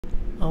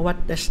Oh, what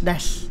is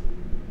this?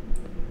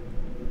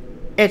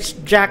 It's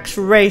Jack's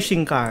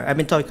racing car. I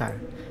mean, toy car.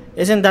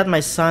 Isn't that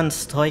my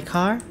son's toy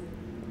car?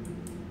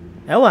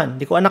 Ewan,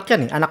 di ko anak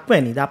yan eh. Anak mo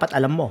yan eh. Dapat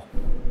alam mo.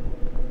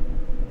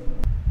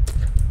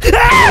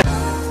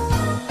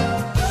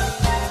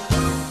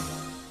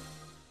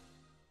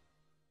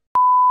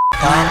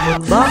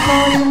 Bakit ba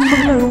kayong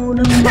maglaro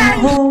ng mga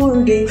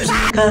horror games?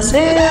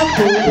 Kasi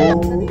ako,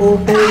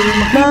 okay,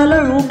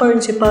 maglalaro pa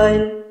rin si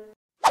Payl.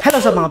 Hello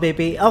sa mga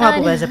pipi. Ako nga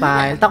po ba si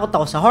Payl. Takot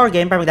ako sa horror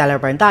game pero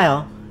maglalaro pa rin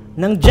tayo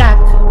ng Jack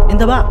in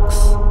the Box.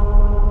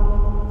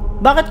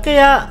 Bakit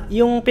kaya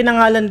yung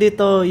pinangalan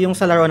dito yung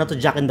sa laro na to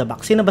Jack in the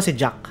Box? Sino ba si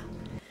Jack?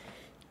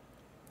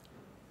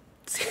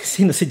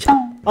 Sino si Jack?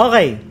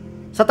 Okay.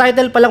 Sa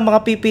title pa lang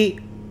mga pipi,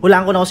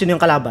 hulaan ko na kung sino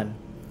yung kalaban.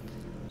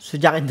 So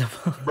Jack in the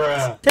Box.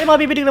 Sa mga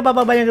pipi na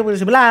papabayan ko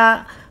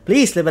simula,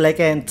 please leave a like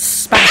and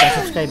spam the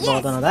subscribe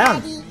button na tayo.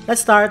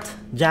 Let's start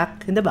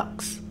Jack in the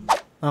Box.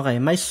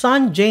 Okay, my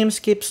son James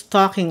keeps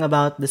talking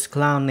about this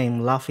clown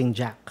named Laughing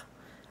Jack.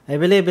 I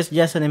believe it's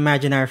just an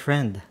imaginary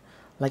friend,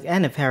 like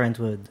any parent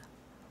would.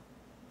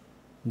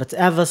 But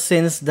ever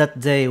since that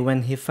day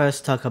when he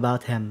first talked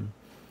about him,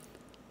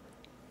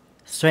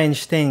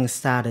 strange things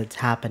started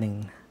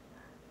happening.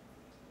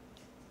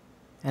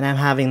 And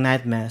I'm having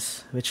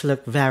nightmares which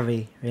look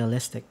very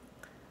realistic.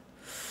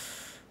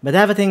 But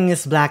everything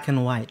is black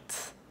and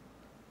white.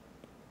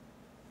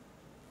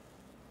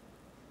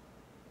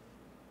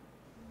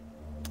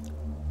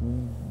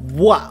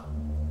 Wow!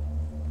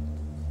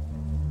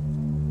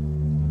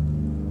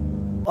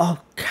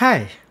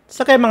 Okay.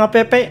 So kayo mga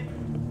pepe,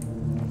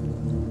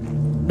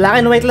 black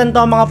and white lang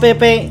to mga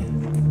pepe.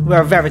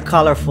 We're very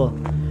colorful.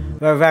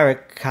 We're very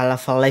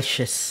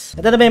colorfulicious.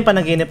 Ito na ba yung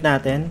panaginip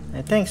natin?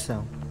 I think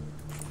so.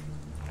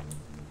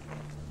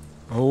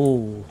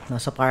 Oh,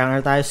 nasa parang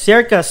tayo.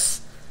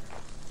 Circus!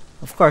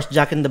 Of course,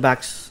 Jack in the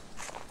Box.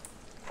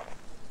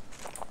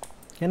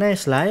 Can I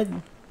slide?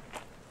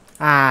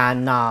 Ah,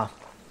 no.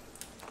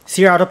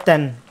 0 out of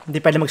 10.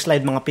 Hindi pwede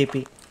mag-slide mga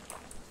pipi.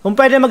 Kung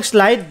pwede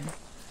mag-slide,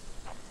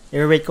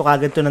 i-rate ko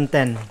kagad to ng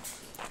 10.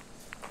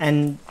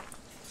 And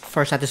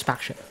for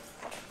satisfaction.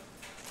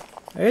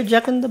 Are you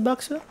Jack in the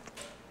Box?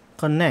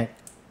 Connect.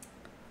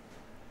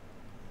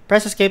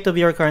 Press escape to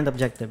view your current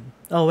objective.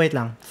 Oh, wait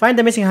lang. Find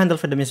the missing handle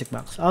for the music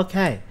box.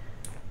 Okay.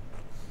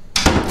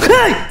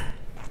 Hey!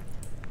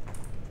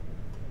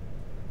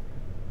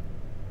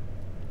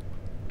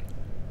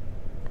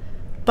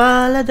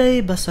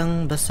 Paladay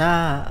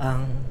basang-basa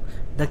ang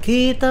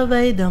dakita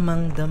ba'y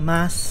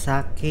damang-dama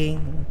sa'king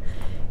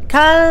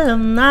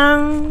kalam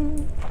ng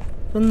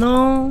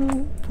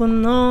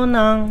punong-puno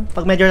ng...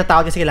 Pag medyo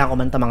natawag kasi kailangan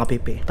kumanta mga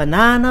pipi.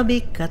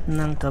 Pananabikat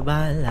ng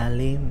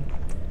kabalalim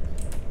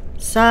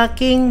sa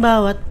aking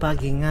bawat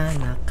paghinga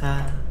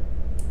naka.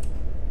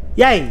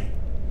 Yay!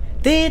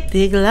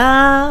 Titig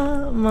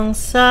lamang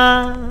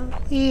sa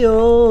iyo.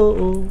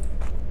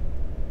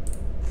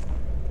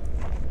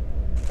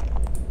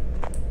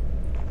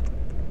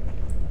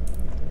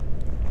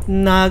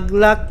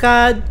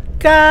 Naglakad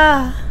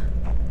ka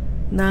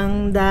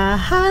ng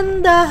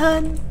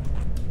dahan-dahan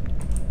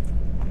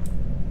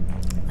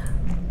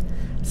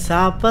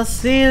sa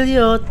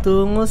pasilyo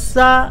tungo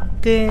sa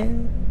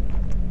akin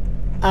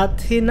at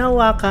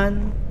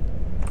hinawakan.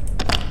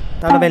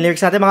 Tama ba yung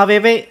lyrics natin mga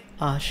bebe?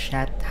 Oh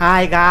shit.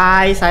 Hi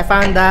guys, I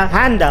found the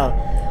handle.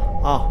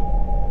 Oh.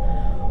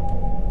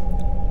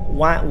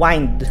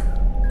 Wind.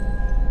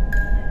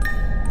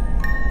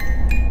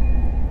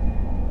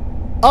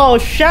 Oh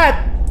shit.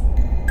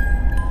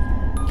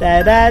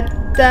 Da-da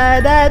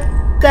da-da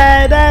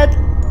da-da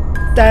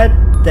da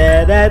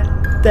da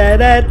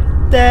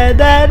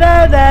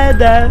da da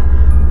da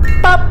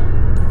pop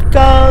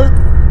go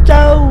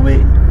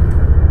Joey.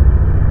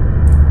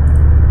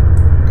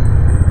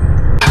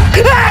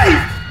 Hey!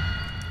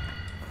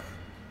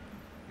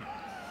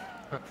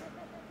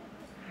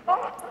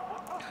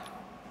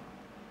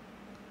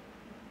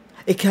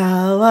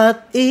 Ikaw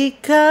at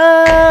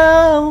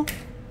ikaw.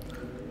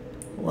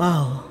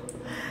 Wow.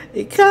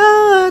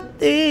 Ikaw at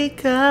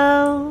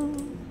ikaw.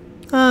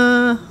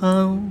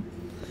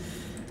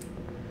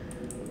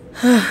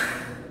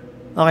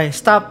 Okay,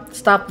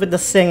 stop with the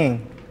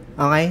singing.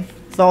 Okay?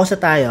 Focus na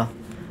tayo.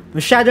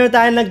 Masyado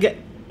tayo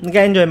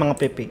nag-enjoy mga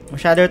pipi.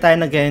 Masyado tayo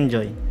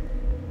nag-enjoy.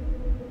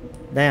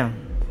 Damn.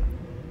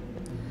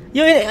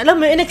 Yung,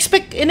 alam mo,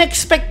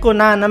 in-expect ko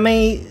na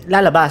may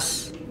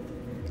lalabas.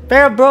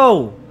 Pero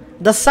bro,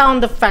 the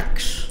sound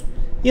effects,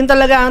 yun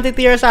talaga ang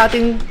titira sa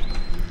ating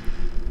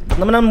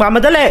naman ang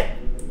mamadali.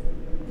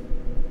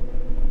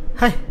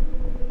 Hi.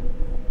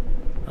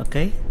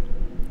 Okay.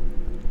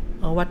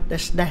 Oh, what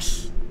is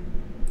this?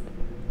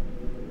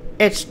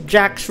 It's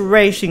Jack's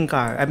racing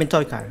car. I mean,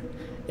 toy car.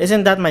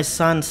 Isn't that my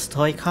son's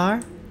toy car?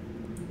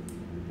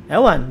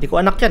 Ewan, di ko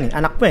anak yan eh.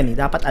 Anak mo yan eh.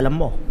 Dapat alam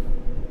mo.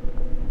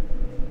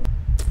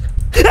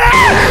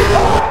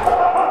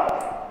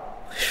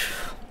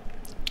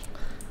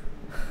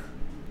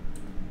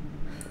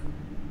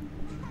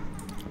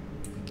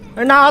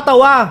 Ay,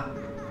 nakakatawa.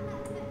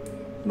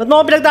 Ba't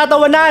mo ako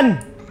pinagtatawanan?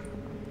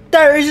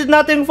 There is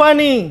nothing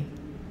funny.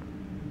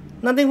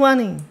 Nothing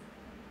funny.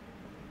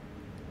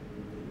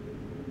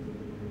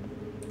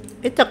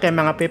 It's okay,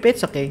 mga pipi.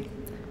 It's okay.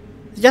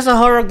 It's just a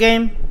horror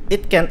game.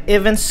 It can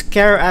even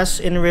scare us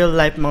in real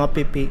life, mga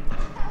pipi.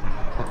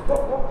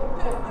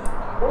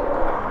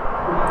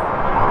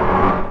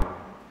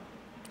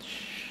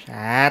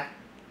 Shit.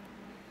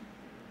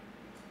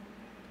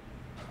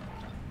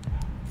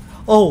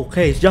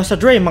 Okay, it's just a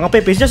dream, mga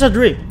pipi. It's just a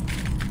dream.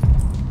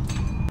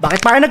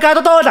 Bakit parang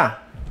nagkatotoo na?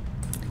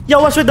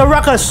 Yo, what's with the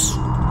ruckus?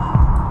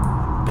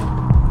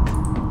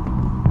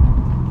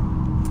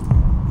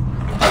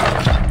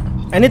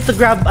 I need to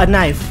grab a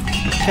knife.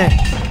 Okay,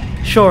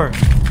 sure.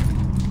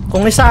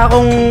 Kung isa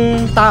akong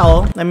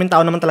tao, I mean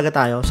tao naman talaga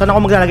tayo, saan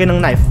ako maglalagay ng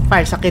knife?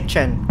 Fine, sa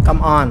kitchen. Come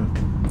on.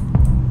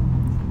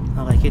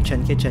 Okay,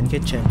 kitchen.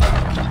 Shit.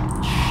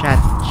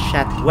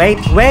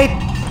 Wait.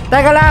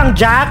 Teka lang,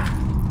 Jack.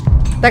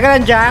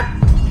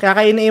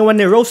 Kaya iniiwan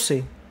ni Rose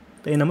eh.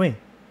 Tingnan mo eh.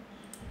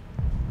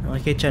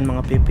 Okay, kitchen,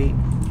 mga pipi.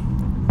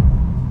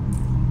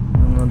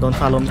 No, don't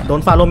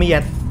follow me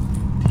yet.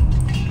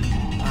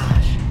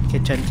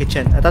 Kitchen.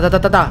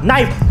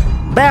 Knife!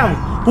 Bam!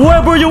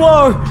 Whoever you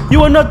are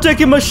not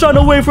taking my son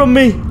away from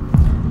me.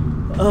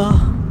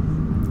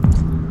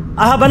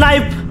 I have a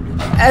knife,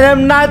 and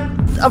I'm not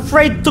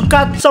afraid to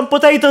cut some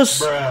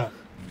potatoes.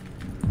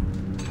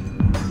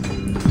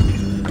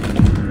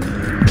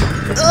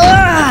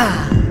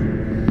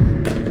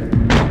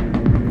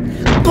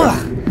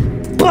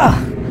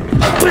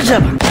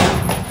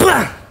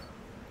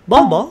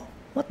 Bobo?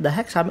 What the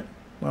heck, sabi?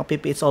 Mga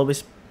pipi, it's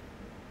always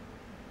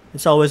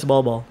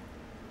Bobo.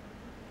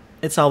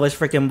 It's always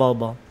freaking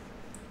Bobo.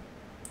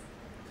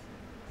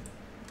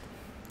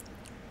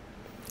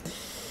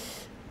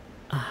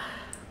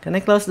 Can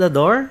I close the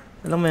door?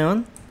 Alam mo yun?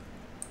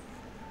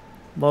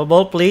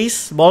 Bobo,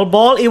 please.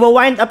 Bobo,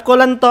 iwa-wind up ko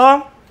lang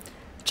to.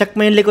 Check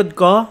mo yung likod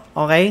ko.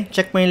 Okay?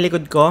 Check mo yung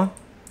likod ko.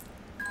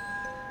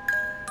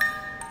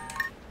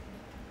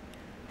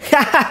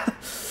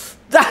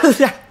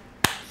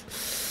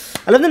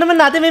 Alam na naman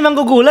natin may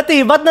manggugulat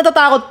eh. Ba't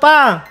natatakot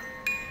pa?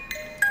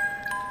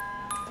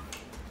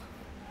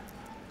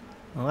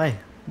 Okay.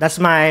 That's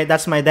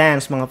my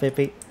dance, mga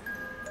pipi.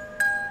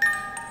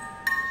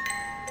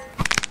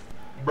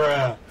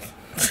 Bruh.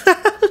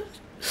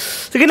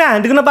 Sige na,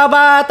 hindi ko na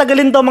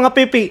papatagalin to, mga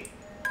pipi.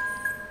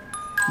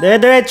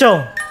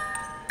 Diretso.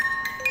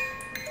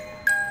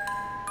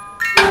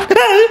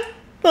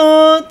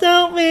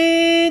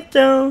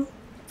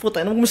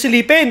 Puta, ano mo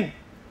silipin?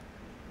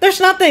 There's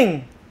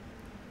nothing.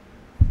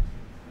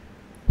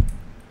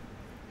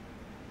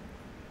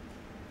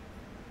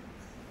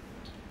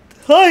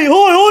 Hoy!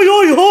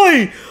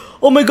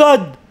 Oh my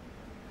god!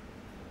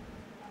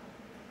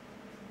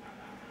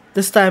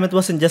 This time it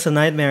wasn't just a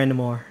nightmare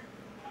anymore.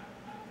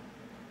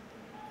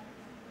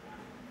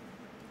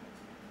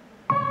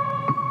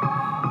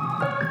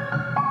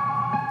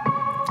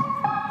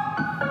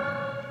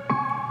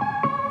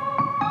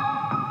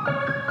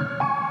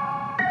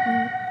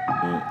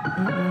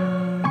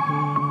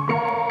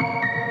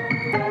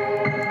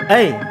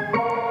 Hey!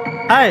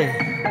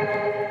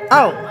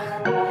 Ow!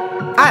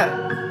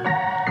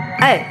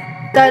 Hey!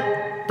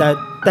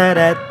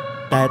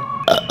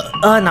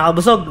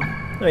 Nakabusog.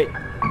 Wait.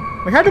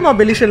 Masyado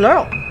mabilis yung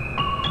laro.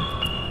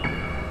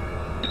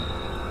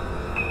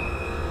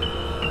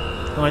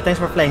 Okay, thanks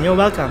for playing. You're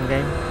welcome,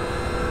 game.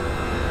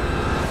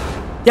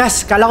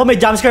 Yes! Kala ko may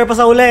jumpscare pa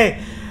sa uli.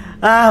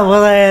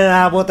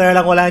 Buta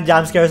lang walang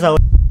jumpscare sa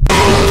uli.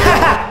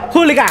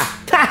 Huli ka!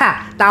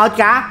 Takot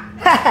ka?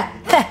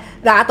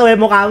 Nakatawa yung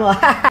mukha mo.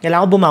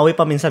 Kailangan ko bumawi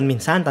pa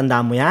minsan-minsan.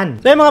 Tandaan mo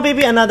yan. So yung mga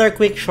pipi, another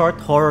quick short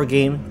horror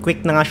game.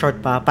 Quick na nga short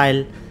pa.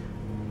 Payl.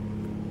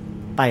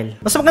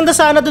 Mas maganda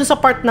sana dun sa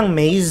part ng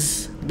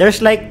maze.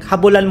 There's like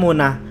habulan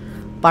muna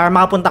para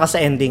makapunta ka sa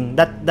ending.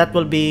 That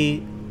will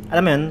be,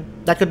 alam mo yun,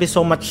 that could be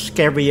so much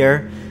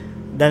scarier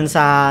than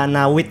sa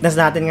na-witness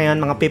natin ngayon,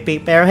 mga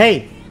pipi. Pero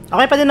hey,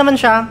 okay pa din naman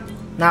siya.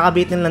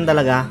 Nakakabitin lang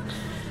talaga.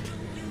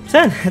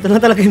 So yan, ito lang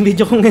talaga yung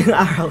video ko ngayong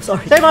araw.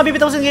 Sorry. So yung mga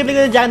bibitaw sa gameplay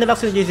ko na dyan, na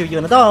vlogs ko yung video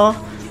na to.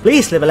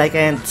 Please leave a like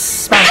and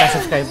spam ka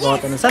subscribe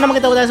button. Sana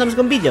makita ko tayo sa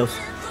mga videos.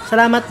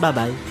 Salamat,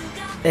 bye-bye.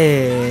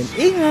 And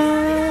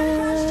ingat!